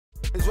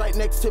right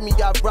next to me,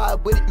 I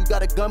ride with it. You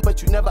got a gun,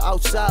 but you never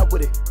outside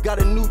with it.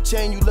 Got a new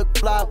chain, you look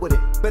fly with it.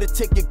 Better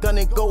take your gun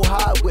and go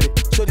hide with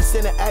it. Shorty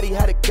sent an addy,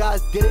 how the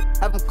guys get it.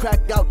 Have them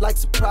cracked out like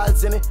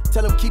surprise in it.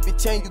 Tell them keep your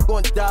chain, you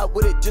gon' die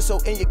with it. Just so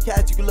in your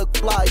cash you can look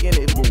fly in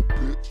it.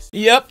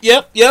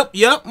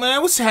 Yep,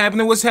 man. What's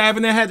happening?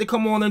 I had to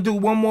come on and do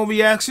one more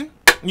reaction.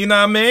 You know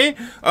what I mean?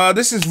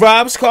 This is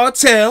Vybz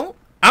Kartel.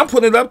 I'm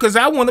putting it up because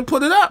I want to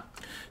put it up.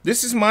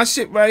 This is my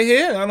shit right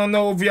here. I don't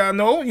know if y'all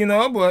know, you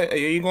know, but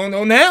you gonna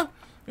know now.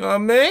 You know what I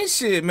mean?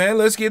 Shit, man.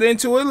 Let's get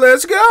into it.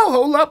 Let's go.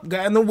 Hold up.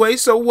 Got in the way,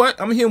 so what?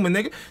 I'm human,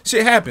 nigga.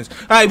 Shit happens.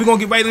 All right, we're gonna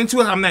get right into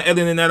it. I'm not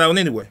editing that out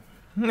anyway.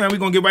 Now we're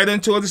gonna get right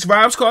into it. This is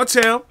Vybz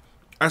Kartel.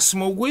 I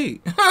smoke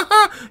weed.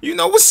 You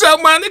know what's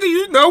up, my nigga.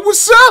 You know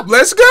what's up.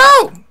 Let's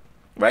go.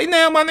 Right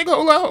now, my nigga.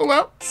 Hold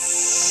up.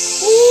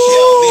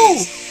 Ooh.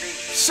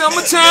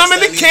 Summertime in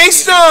the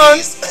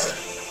Kingston.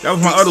 That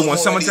was my other one,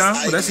 Summertime,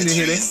 but that's in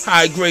here.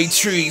 High grade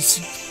trees.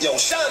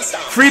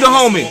 Free the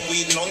homie.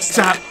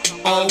 Top.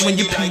 Oh, when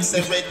you please,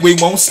 we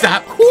won't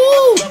stop.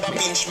 Woo!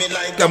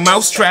 The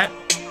mousetrap.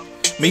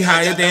 Me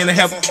higher than the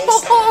heaven.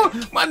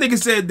 My nigga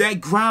said that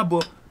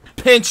grabber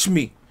pinched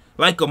me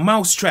like a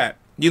mousetrap.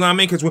 You know what I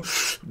mean? Because when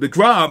the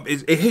grab,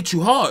 it hit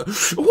you hard.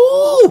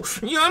 Woo!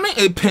 You know what I mean?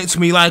 It pinched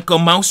me like a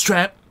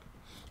mousetrap.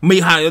 Me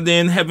higher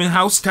than heaven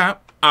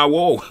housetop. Ah,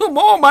 whoa. Come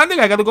on, my nigga.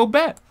 I gotta go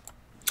back.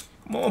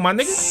 Come on, my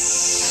nigga.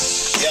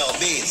 Yo,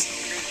 Vybz.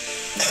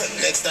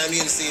 Next time you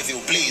see if you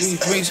please.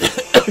 Bring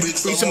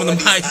some of them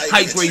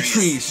high grade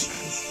trees.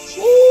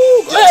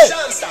 Woo, go ahead.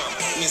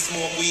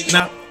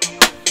 Now,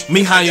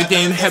 me higher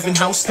than heaven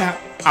housetop.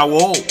 I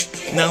whoa.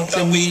 Now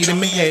the weed in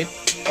my head.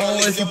 Oh,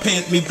 if you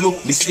paint me blue,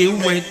 me still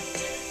red.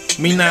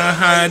 Me not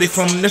hide it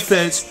from the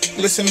feds.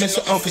 Listen,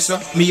 Mr. Officer,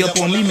 me up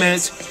on me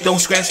meds. Don't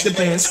scratch the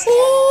bands.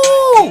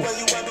 Woo!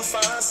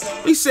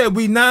 He said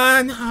we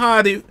not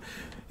hide it.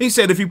 He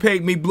said if you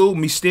paint me blue,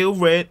 me still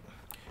red.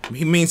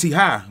 He means he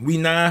high. We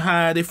not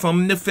hide it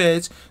from the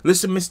feds.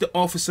 Listen, Mr.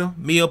 Officer,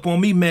 me up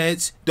on me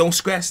meds. Don't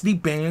scratch the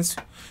bands.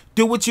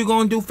 Do what you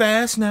gonna do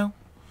fast now.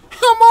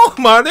 Come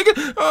on, my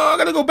nigga. Oh, I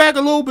gotta go back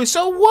a little bit.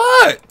 So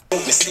what?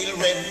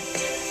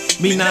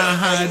 Me not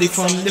hide it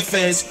from the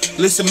feds.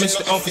 Listen,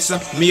 Mr. Officer,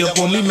 me up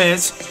on me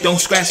meds. Don't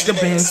scratch the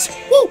bands.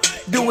 Woo!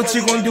 Do what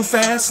you gonna do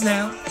fast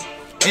now.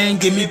 And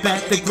give me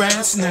back the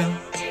grass now.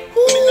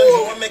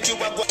 Woo!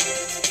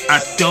 I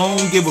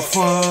don't give a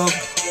fuck.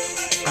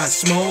 I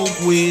smoke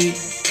weed.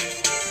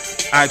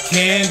 I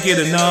can't get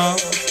enough.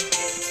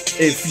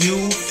 If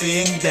you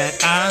think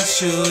that I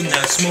should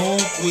not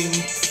smoke weed,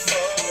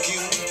 fuck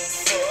you.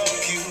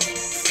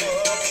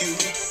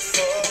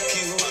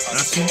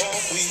 I smoke.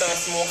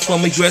 For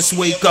me dress,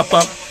 wake up.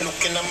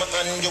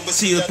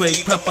 See a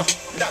great pepper.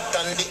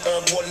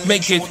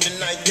 Make it.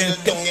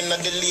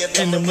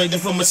 And I'm ready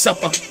for my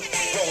supper.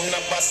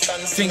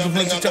 Think of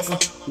Mr. Tucker.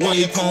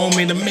 Wake home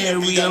in the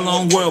Mary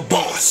alone world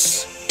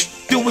boss.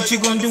 Do what you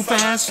gonna do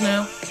fast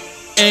now.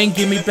 And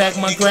give me back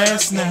my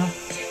grass now.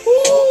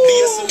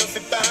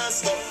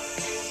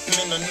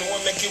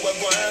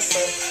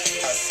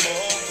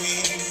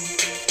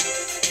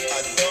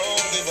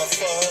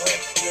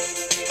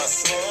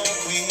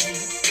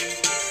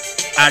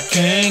 I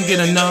can't get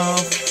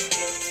enough.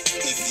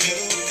 If you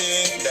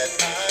think that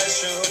I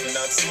should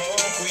not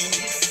smoke weed,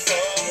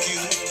 fuck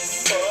you.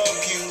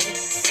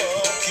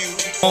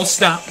 Won't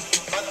stop.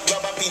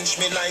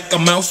 A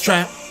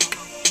mousetrap.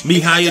 Me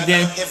higher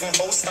than.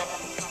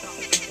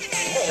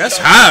 That's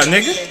high,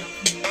 nigga.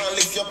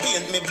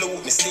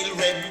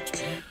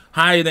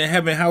 Higher than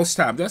heaven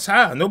housetop. That's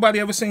high. Nobody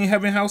ever seen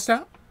heaven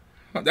housetop?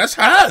 That's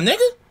high,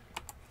 nigga.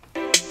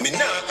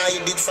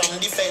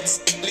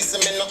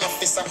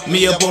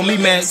 Me up on me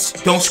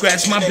meds. Don't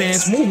scratch my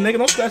bands. Move, nigga.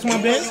 Don't scratch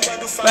my bands.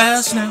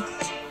 Fast now.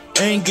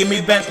 And give me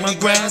back my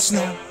grass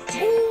now.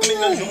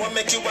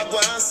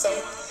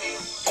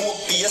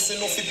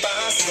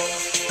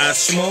 I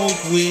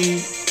smoke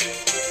weed.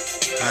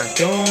 I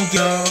don't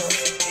give up.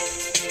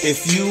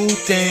 If you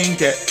think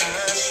that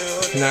I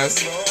should not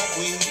smoke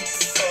weed,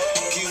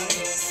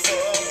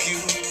 fuck you.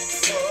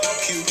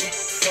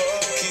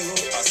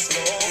 I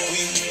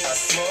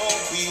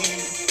smoke weed.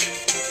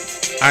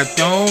 I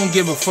don't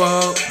give a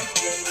fuck.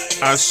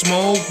 I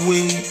smoke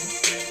weed.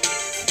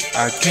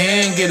 I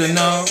can't get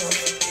enough.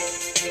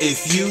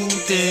 If you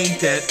think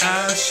that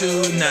I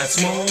should not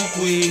smoke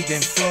weed,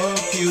 then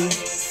fuck you.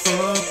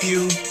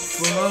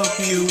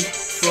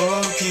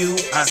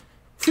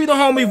 Free the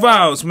homie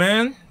Vybz,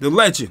 man. The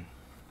legend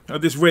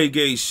of this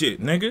reggae shit,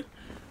 nigga.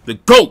 The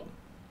GOAT.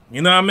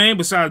 You know what I mean?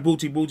 Besides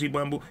Booty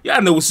Bumble.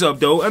 Y'all know what's up,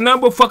 though. A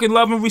number of fucking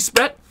love and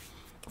respect.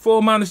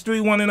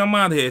 4-3-1 and I'm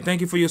out of here.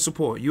 Thank you for your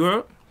support. You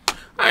heard?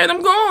 Alright,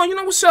 I'm gone. You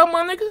know what's up,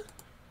 my nigga?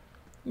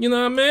 You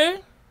know what I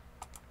mean?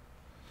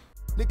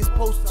 Niggas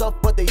post tough,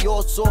 but they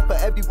all soft. For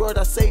every word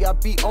I say, I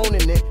be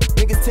owning it.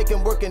 Niggas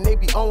taking work and they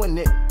be owning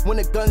it. When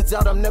the gun's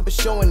out, I'm never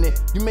showing it.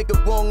 You make a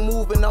wrong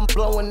move and I'm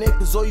blowing it.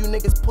 Cause all you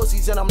niggas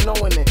pussies and I'm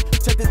knowing it.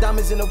 Check the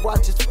diamonds in the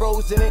watch, it's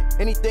frozen it.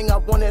 Anything I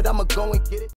wanted, I'ma go and get it.